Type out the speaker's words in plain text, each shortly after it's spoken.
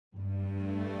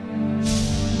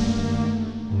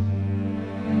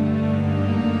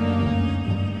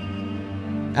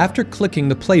After clicking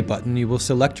the play button, you will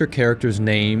select your character's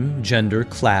name, gender,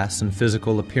 class, and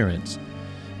physical appearance.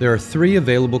 There are 3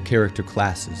 available character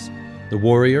classes: the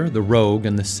warrior, the rogue,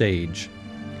 and the sage.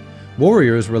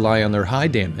 Warriors rely on their high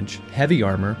damage, heavy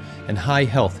armor, and high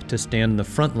health to stand in the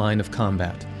front line of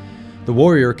combat. The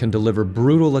warrior can deliver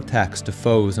brutal attacks to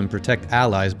foes and protect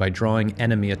allies by drawing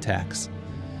enemy attacks.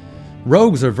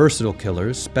 Rogues are versatile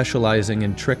killers, specializing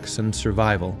in tricks and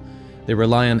survival. They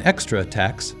rely on extra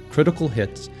attacks, critical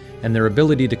hits, and their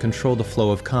ability to control the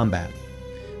flow of combat.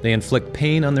 They inflict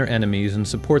pain on their enemies and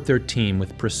support their team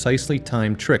with precisely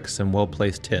timed tricks and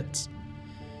well-placed hits.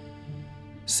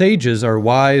 Sages are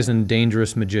wise and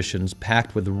dangerous magicians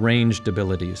packed with ranged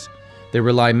abilities. They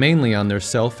rely mainly on their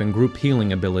self and group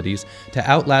healing abilities to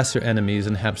outlast their enemies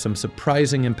and have some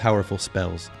surprising and powerful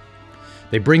spells.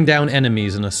 They bring down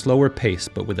enemies in a slower pace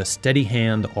but with a steady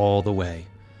hand all the way.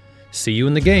 See you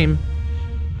in the game!